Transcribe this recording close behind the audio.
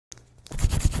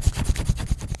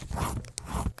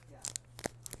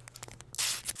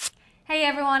Hey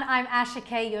everyone, I'm Asha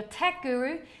K, your tech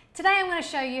guru. Today I'm going to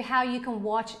show you how you can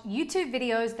watch YouTube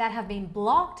videos that have been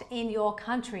blocked in your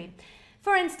country.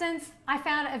 For instance, I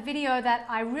found a video that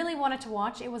I really wanted to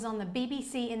watch. It was on the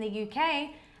BBC in the UK,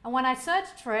 and when I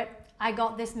searched for it, I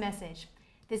got this message.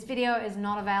 This video is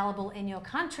not available in your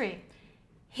country.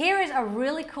 Here is a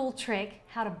really cool trick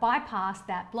how to bypass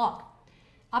that block.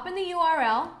 Up in the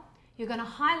URL, you're going to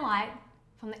highlight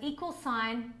from the equal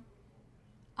sign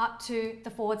up to the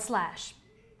 /.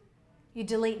 You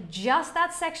delete just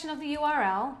that section of the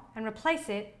URL and replace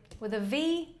it with a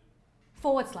V/.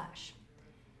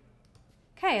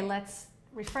 Okay, let's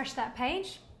refresh that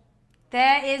page.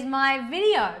 There is my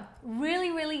video.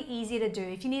 Really easy to do.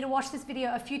 If you need to watch this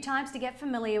video a few times to get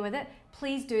familiar with it,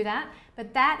 please do that.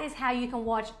 But that is how you can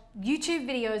watch YouTube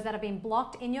videos that have been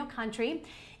blocked in your country.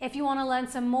 If you want to learn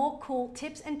some more cool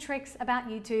tips and tricks about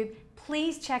YouTube,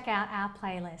 please check out our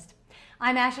playlist.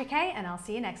 I'm Asha K, and I'll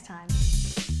see you next time.